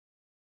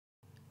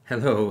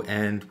Hello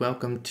and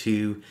welcome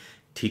to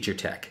Teacher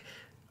Tech.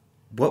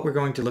 What we're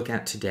going to look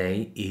at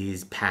today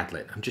is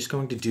Padlet. I'm just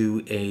going to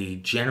do a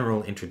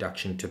general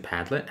introduction to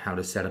Padlet, how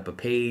to set up a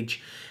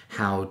page,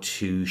 how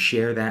to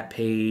share that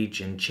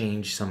page, and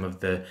change some of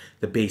the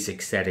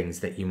basic settings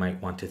that you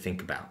might want to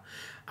think about.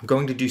 I'm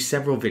going to do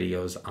several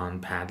videos on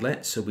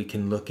Padlet so we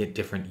can look at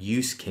different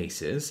use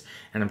cases,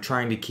 and I'm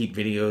trying to keep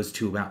videos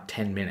to about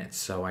 10 minutes,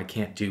 so I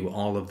can't do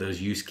all of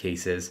those use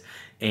cases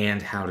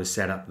and how to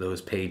set up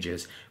those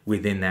pages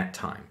within that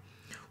time.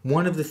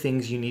 One of the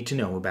things you need to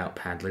know about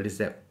Padlet is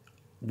that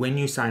when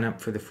you sign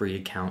up for the free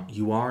account,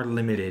 you are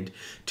limited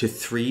to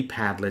 3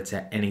 Padlets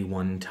at any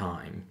one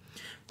time,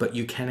 but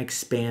you can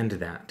expand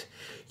that.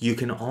 You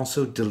can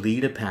also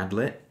delete a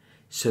Padlet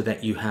so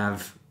that you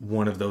have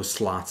one of those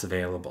slots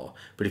available.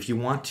 But if you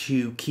want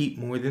to keep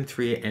more than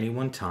 3 at any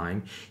one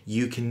time,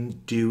 you can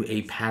do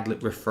a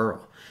Padlet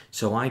referral.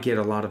 So I get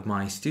a lot of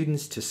my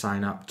students to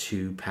sign up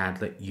to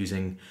Padlet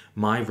using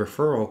my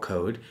referral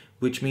code,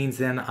 which means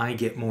then I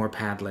get more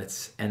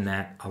Padlets, and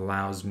that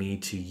allows me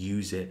to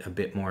use it a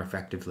bit more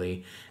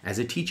effectively as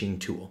a teaching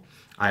tool.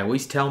 I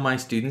always tell my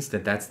students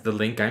that that's the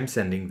link I'm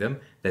sending them,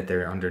 that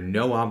they're under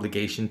no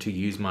obligation to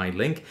use my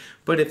link,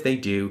 but if they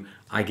do,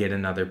 I get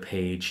another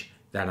page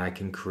that I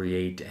can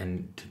create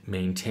and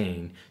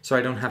maintain so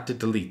I don't have to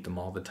delete them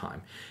all the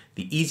time.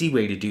 The easy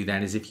way to do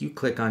that is if you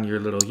click on your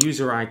little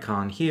user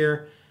icon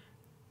here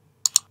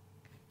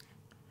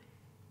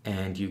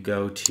and you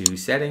go to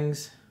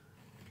settings,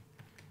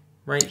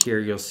 right here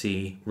you'll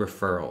see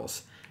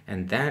referrals,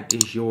 and that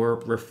is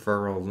your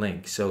referral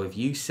link. So if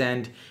you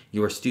send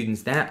your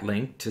students that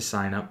link to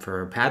sign up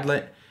for a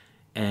Padlet,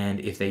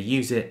 and if they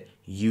use it,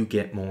 you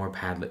get more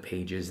Padlet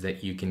pages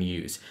that you can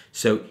use.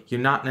 So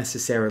you're not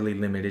necessarily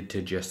limited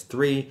to just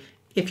 3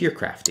 if you're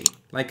crafty.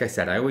 Like I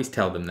said, I always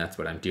tell them that's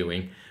what I'm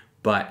doing,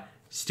 but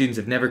students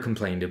have never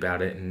complained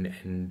about it,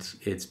 and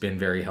it's been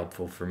very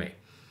helpful for me.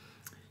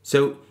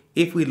 So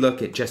if we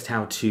look at just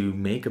how to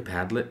make a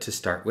Padlet to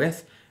start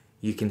with,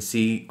 you can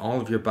see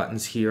all of your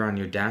buttons here on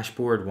your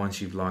dashboard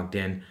once you've logged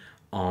in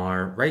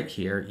are right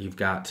here. You've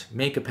got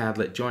make a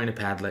Padlet, join a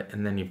Padlet,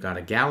 and then you've got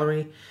a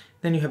gallery.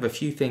 Then you have a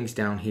few things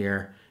down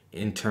here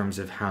in terms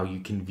of how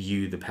you can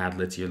view the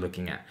Padlets you're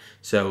looking at.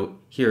 So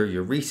here are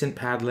your recent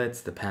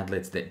Padlets, the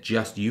Padlets that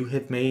just you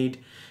have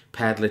made,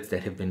 Padlets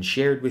that have been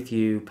shared with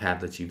you,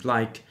 Padlets you've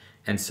liked,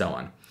 and so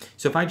on.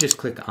 So if I just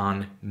click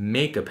on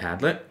Make a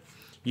Padlet,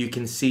 you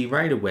can see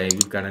right away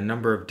we've got a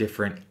number of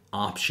different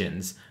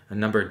options, a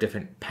number of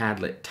different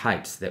Padlet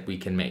types that we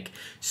can make.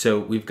 So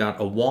we've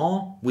got a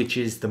wall, which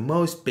is the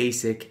most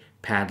basic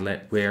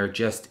Padlet, where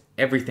just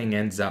everything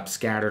ends up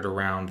scattered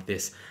around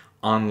this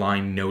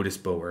online notice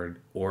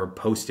board or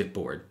post-it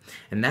board.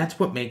 And that's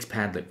what makes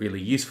Padlet really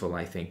useful,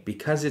 I think,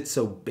 because it's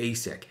so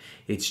basic.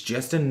 It's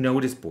just a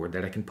notice board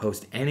that I can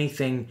post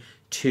anything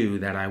to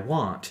that I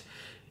want.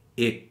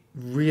 It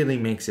really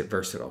makes it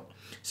versatile.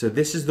 So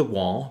this is the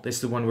wall. This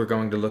is the one we're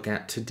going to look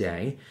at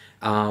today.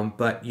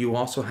 But you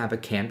also have a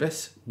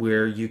canvas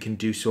where you can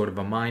do sort of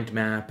a mind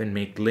map and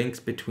make links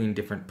between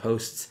different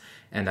posts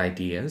and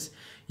ideas.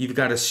 You've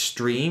got a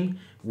stream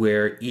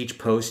where each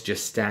post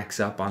just stacks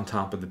up on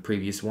top of the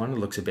previous one. It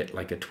looks a bit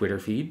like a Twitter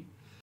feed.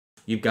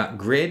 You've got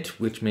grid,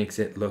 which makes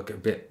it look a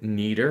bit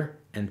neater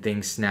and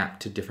things snap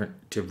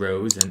to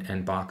rows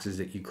and boxes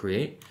that you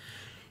create.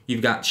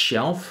 You've got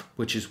shelf,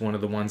 which is one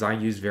of the ones I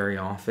use very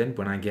often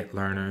when I get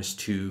learners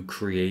to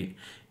create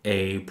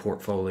a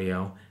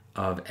portfolio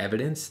of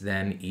evidence.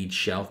 Then each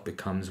shelf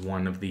becomes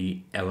one of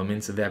the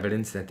elements of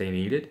evidence that they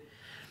needed.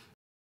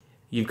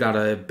 You've got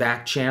a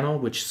back channel,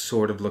 which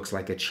sort of looks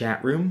like a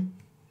chat room,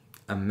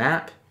 a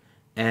map,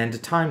 and a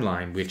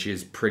timeline, which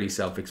is pretty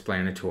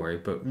self-explanatory,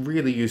 but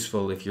really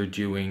useful if you're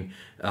doing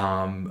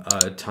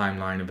a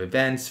timeline of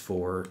events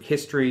for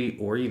history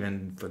or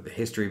even for the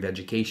history of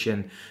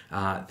education,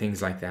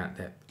 things like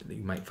that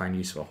you might find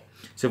useful.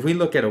 So if we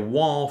look at a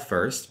wall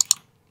first,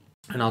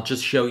 and I'll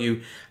just show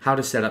you how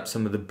to set up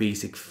some of the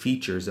basic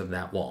features of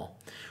that wall.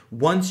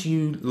 Once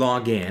you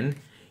log in,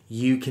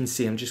 you can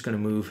see, I'm just going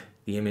to move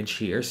the image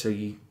here so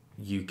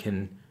you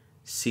can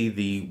see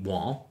the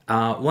wall.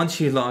 Once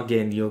you log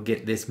in, you'll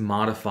get this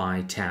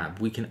Modify tab.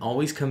 We can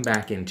always come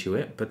back into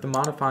it, but the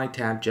Modify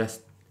tab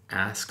just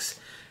asks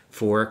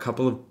for a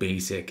couple of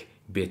basic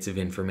bits of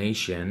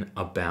information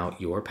about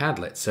your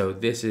Padlet. So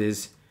this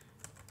is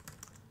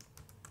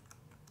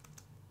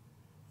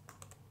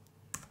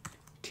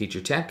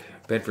Teacher Tech,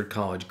 Bedford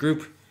College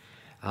Group,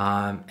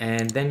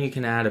 and then you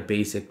can add a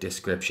basic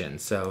description.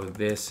 So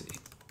this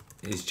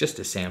is just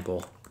a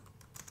sample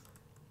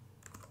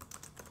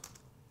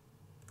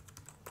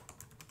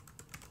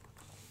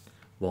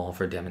wall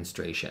for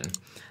demonstration.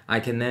 I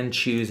can then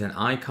choose an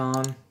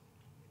icon.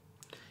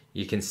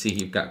 You can see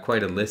you've got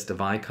quite a list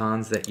of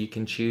icons that you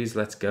can choose.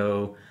 Let's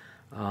go,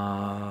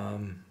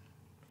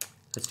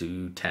 let's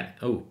do 10.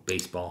 Oh,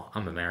 baseball.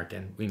 I'm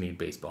American. We need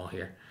baseball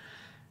here.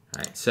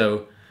 All right,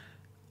 so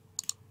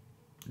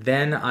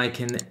then I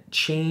can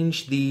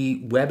change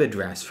the web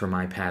address for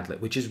my Padlet,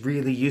 which is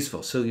really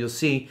useful. So you'll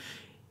see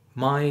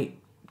my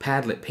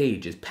Padlet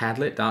page is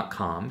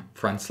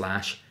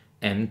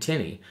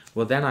padlet.com/mtinney.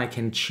 Well, then I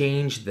can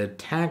change the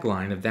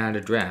tagline of that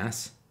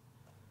address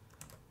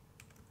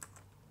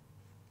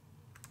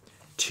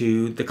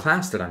to the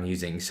class that I'm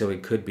using. So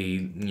it could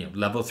be,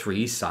 level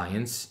 3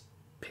 science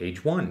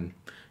page 1,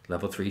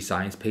 level 3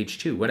 science page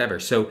 2, whatever.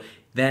 So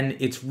then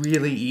it's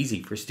really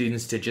easy for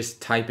students to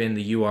just type in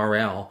the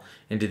URL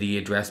into the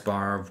address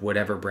bar of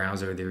whatever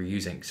browser they're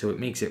using. So it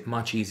makes it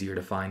much easier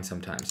to find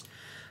sometimes.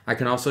 I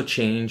can also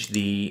change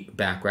the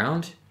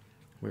background.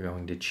 We're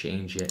going to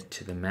change it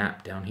to the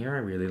map down here. I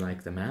really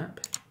like the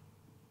map.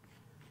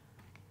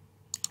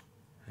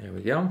 There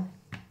we go.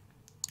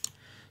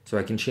 So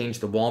I can change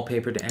the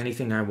wallpaper to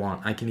anything I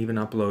want. I can even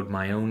upload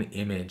my own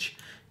image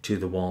to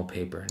the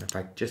wallpaper. And if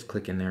I just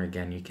click in there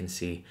again, you can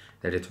see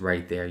that it's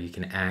right there. You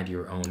can add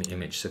your own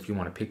image. So if you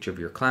want a picture of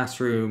your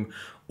classroom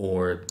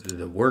or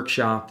the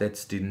workshop that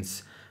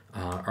students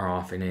are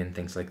often in,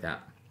 things like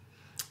that.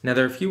 Now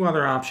there are a few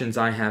other options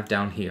I have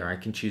down here. I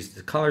can choose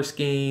the color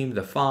scheme,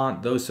 the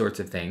font, those sorts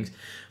of things.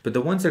 But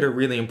the ones that are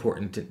really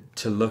important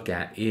to look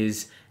at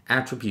is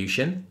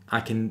attribution.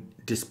 I can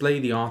display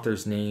the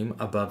author's name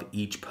above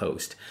each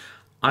post.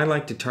 I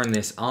like to turn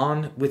this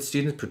on with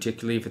students,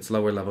 particularly if it's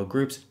lower level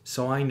groups,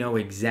 so I know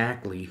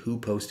exactly who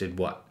posted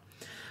what.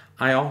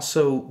 I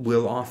also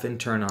will often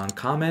turn on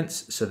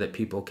comments so that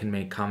people can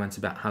make comments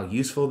about how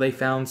useful they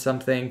found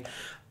something,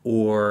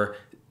 or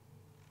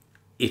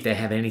if they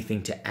have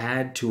anything to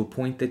add to a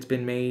point that's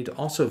been made.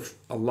 Also,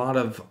 a lot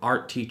of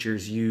art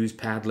teachers use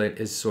Padlet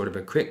as sort of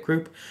a crit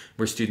group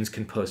where students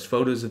can post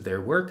photos of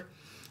their work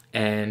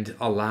and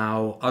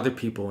allow other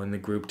people in the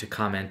group to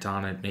comment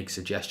on it, make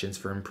suggestions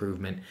for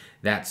improvement,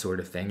 that sort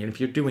of thing. And if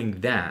you're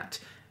doing that,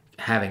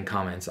 having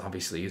comments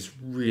obviously is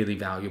really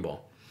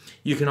valuable.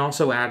 You can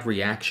also add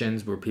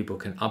reactions where people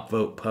can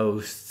upvote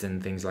posts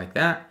and things like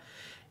that.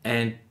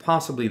 And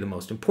possibly the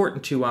most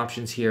important two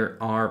options here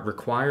are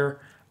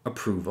require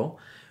approval,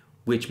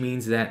 which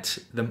means that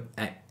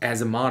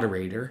as a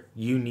moderator,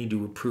 you need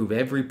to approve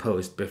every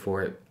post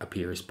before it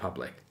appears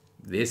public.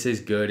 This is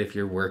good if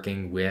you're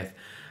working with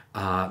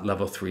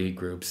level 3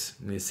 groups,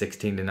 the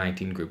 16 to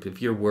 19 group.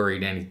 If you're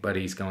worried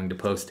anybody's going to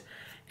post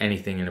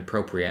anything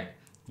inappropriate,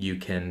 you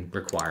can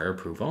require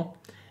approval.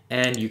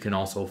 And you can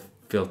also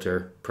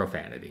filter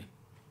profanity.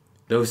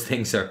 Those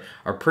things are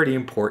pretty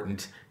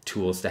important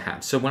tools to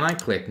have. So when I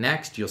click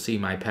next, you'll see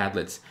my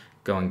Padlet's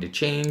going to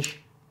change.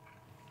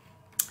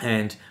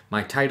 And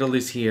my title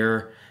is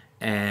here,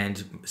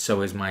 and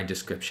so is my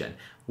description.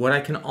 What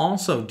I can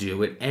also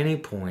do at any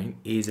point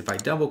is if I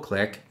double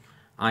click,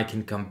 I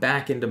can come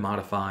back into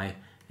modify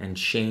and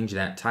change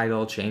that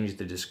title, change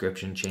the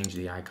description, change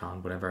the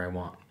icon, whatever I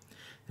want.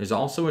 There's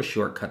also a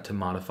shortcut to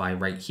modify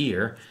right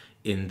here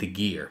in the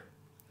gear.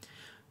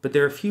 But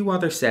there are a few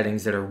other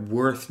settings that are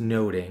worth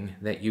noting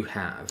that you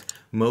have.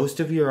 Most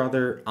of your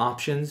other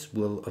options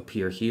will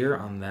appear here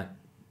on that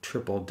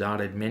triple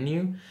dotted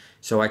menu.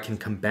 So I can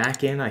come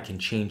back in, I can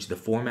change the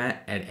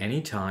format at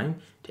any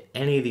time to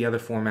any of the other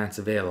formats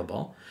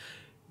available.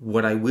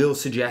 What I will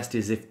suggest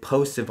is if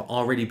posts have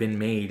already been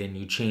made and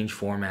you change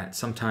format,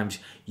 sometimes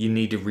you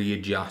need to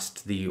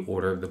readjust the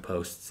order of the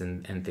posts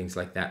and things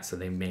like that so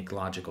they make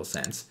logical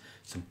sense.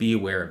 So be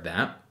aware of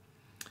that.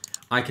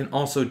 I can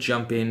also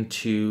jump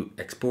into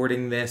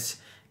exporting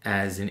this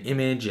as an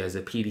image, as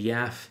a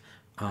PDF,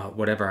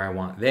 whatever I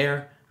want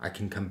there. I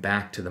can come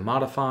back to the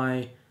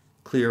modify,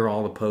 clear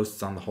all the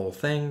posts on the whole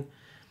thing,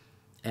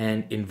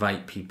 and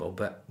invite people.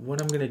 But what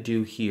I'm going to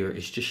do here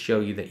is just show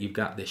you that you've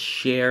got this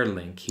share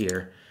link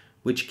here,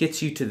 which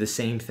gets you to the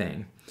same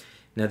thing.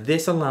 Now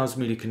this allows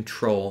me to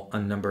control a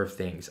number of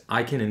things.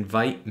 I can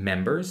invite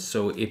members,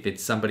 so if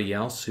it's somebody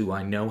else who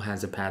I know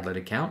has a Padlet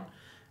account,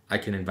 I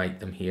can invite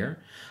them here.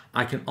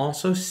 I can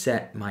also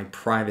set my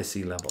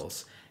privacy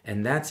levels,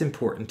 and that's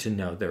important to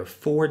know. There are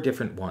 4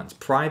 different ones.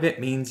 Private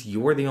means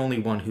you're the only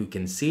one who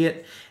can see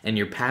it, and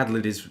your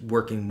Padlet is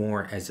working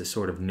more as a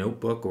sort of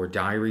notebook or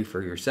diary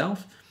for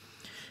yourself.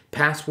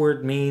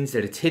 Password means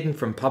that it's hidden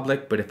from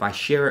public, but if I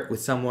share it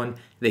with someone,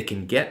 they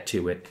can get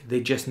to it.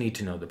 They just need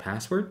to know the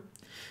password.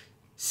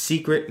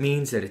 Secret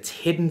means that it's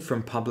hidden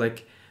from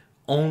public.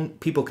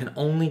 People can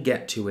only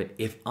get to it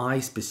if I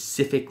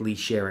specifically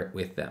share it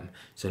with them.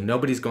 So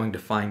nobody's going to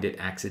find it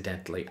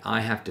accidentally. I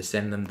have to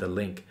send them the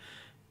link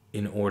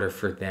in order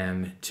for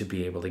them to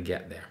be able to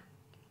get there.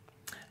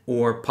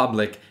 Or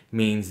public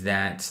means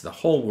that the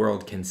whole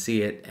world can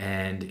see it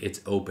and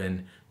it's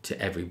open to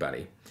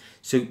everybody.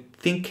 So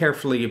think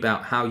carefully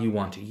about how you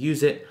want to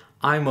use it.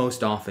 I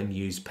most often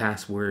use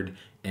password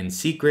and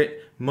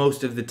secret.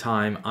 Most of the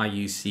time I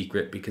use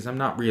secret because I'm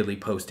not really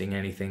posting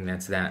anything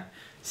that's that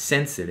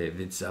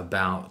sensitive. It's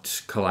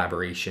about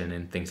collaboration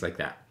and things like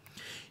that.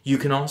 You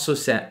can also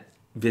set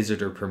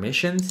visitor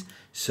permissions.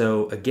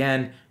 So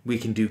again, we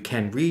can do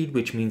can read,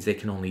 which means they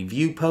can only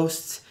view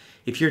posts.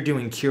 If you're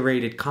doing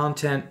curated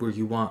content where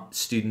you want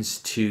students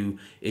to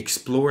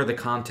explore the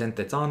content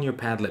that's on your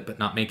Padlet but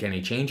not make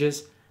any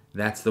changes,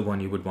 that's the one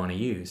you would want to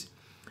use.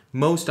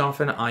 Most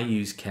often I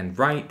use can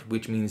write,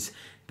 which means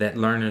that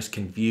learners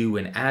can view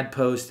and add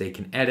posts, they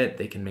can edit,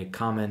 they can make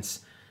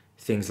comments,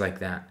 things like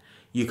that.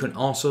 You can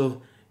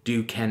also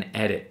do can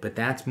edit, but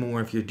that's more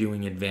if you're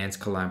doing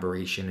advanced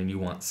collaboration and you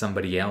want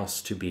somebody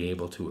else to be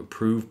able to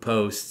approve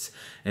posts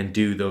and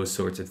do those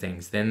sorts of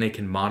things. Then they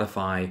can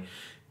modify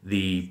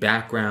the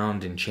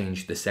background and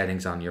change the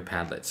settings on your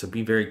Padlet. So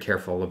be very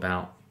careful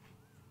about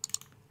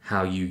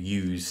how you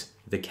use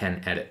the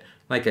can edit.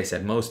 Like I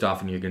said, most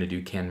often you're going to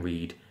do can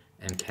read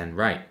and can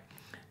write.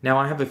 Now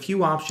I have a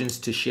few options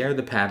to share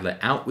the Padlet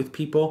out with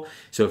people.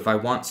 So if I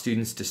want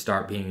students to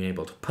start being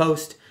able to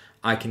post,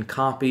 I can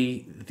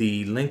copy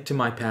the link to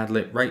my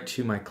Padlet right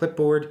to my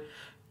clipboard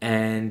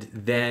and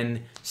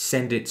then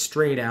send it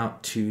straight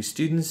out to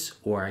students,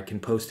 or I can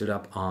post it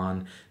up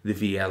on the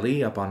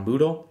VLE, up on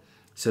Moodle,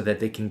 so that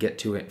they can get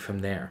to it from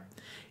there.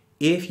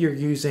 If you're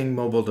using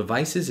mobile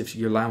devices, if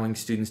you're allowing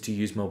students to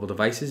use mobile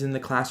devices in the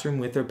classroom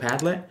with their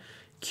Padlet,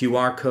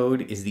 QR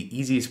code is the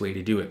easiest way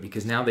to do it,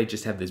 because now they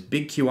just have this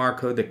big QR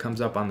code that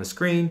comes up on the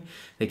screen.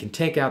 They can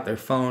take out their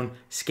phone,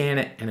 scan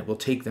it, and it will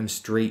take them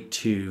straight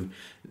to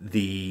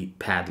the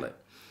Padlet.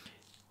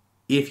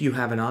 If you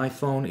have an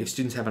iPhone, if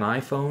students have an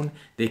iPhone,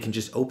 they can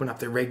just open up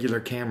their regular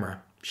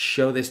camera,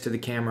 show this to the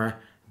camera,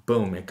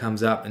 boom, it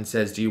comes up and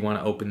says, do you want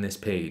to open this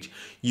page?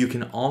 You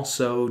can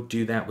also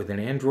do that with an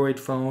Android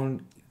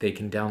phone. They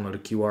can download a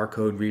QR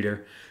code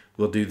reader.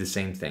 We'll do the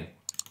same thing.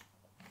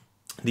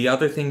 The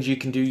other things you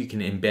can do, you can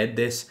embed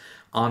this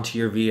onto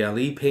your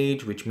VLE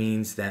page, which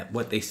means that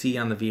what they see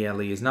on the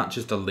VLE is not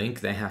just a link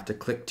they have to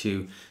click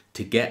to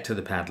get to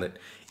the Padlet.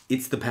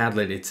 It's the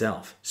Padlet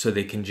itself. So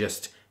they can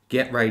just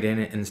get right in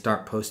it and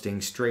start posting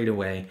straight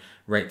away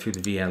right through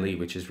the VLE,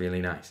 which is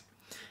really nice.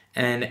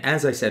 And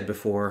as I said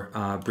before,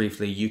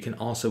 briefly, you can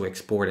also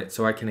export it.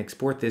 So I can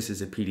export this as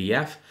a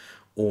PDF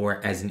or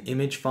as an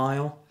image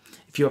file.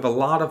 If you have a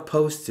lot of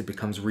posts, it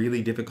becomes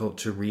really difficult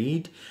to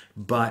read,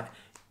 but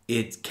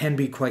it can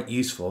be quite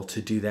useful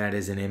to do that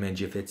as an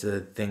image. If it's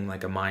a thing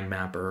like a mind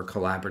map or a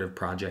collaborative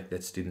project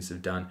that students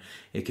have done,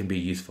 it can be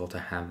useful to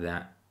have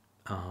that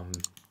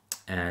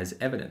as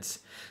evidence.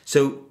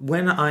 So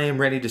when I am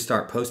ready to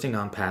start posting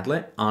on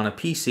Padlet on a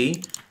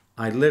PC,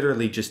 I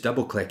literally just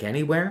double click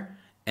anywhere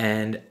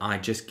and I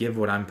just give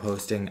what I'm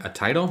posting a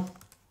title,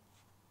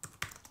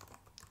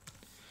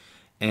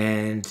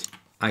 and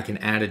I can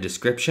add a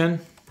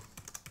description.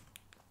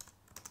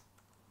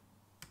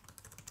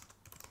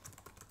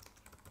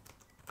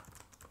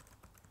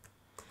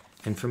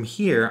 And from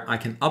here, I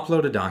can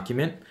upload a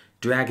document.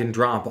 Drag and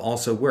drop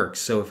also works.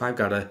 So if I've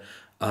got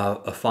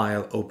a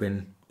file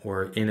open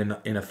or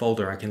in a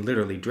folder, I can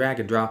literally drag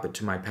and drop it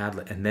to my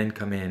Padlet and then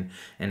come in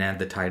and add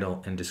the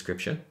title and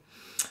description.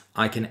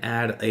 I can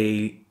add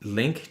a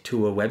link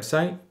to a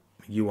website,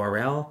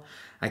 URL.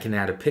 I can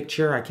add a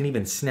picture. I can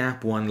even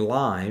snap one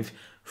live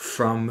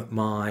from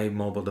my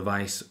mobile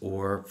device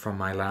or from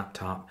my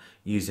laptop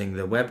using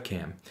the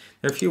webcam.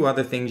 There are a few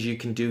other things you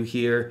can do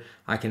here.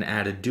 I can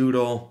add a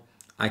doodle.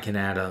 I can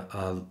add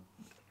a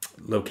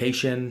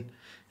location,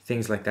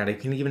 things like that. I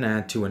can even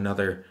add to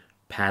another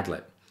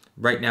Padlet.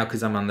 Right now,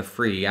 because I'm on the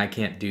free, I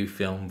can't do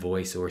film,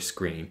 voice, or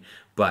screen,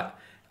 but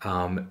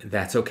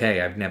that's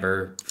okay. I've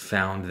never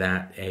found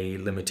that a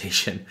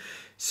limitation.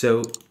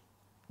 So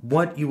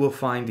what you will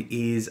find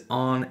is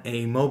on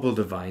a mobile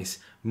device,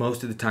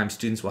 most of the time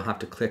students will have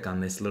to click on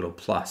this little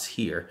plus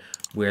here,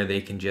 where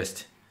they can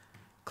just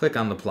click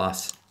on the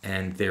plus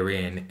and they're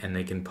in, and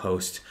they can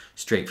post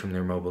straight from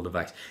their mobile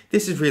device.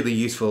 This is really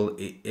useful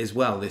as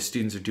well if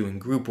students are doing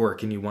group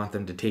work and you want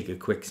them to take a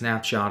quick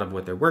snapshot of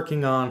what they're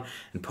working on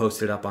and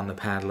post it up on the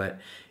Padlet.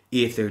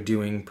 If they're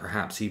doing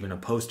perhaps even a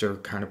poster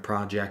kind of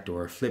project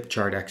or a flip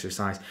chart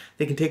exercise,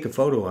 they can take a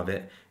photo of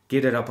it,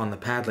 get it up on the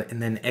Padlet,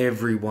 and then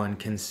everyone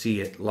can see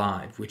it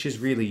live, which is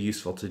really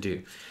useful to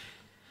do.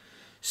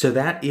 So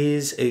that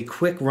is a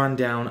quick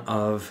rundown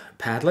of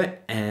Padlet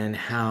and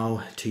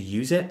how to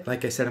use it.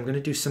 Like I said, I'm going to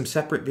do some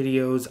separate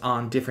videos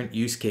on different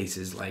use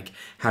cases, like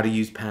how to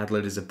use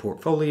Padlet as a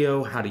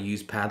portfolio, how to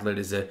use Padlet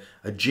as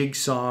a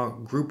jigsaw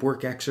group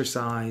work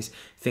exercise,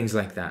 things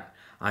like that.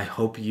 I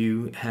hope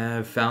you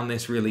have found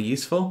this really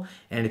useful.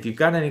 And if you've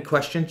got any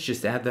questions,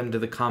 just add them to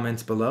the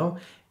comments below,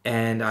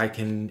 and I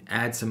can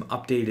add some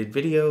updated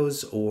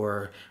videos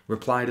or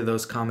reply to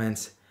those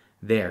comments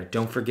there.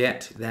 Don't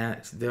forget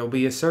that there'll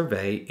be a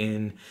survey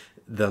in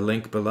the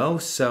link below.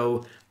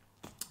 So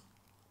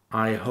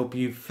I hope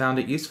you found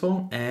it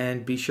useful,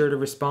 and be sure to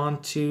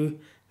respond to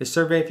the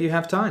survey if you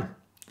have time.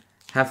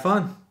 Have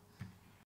fun.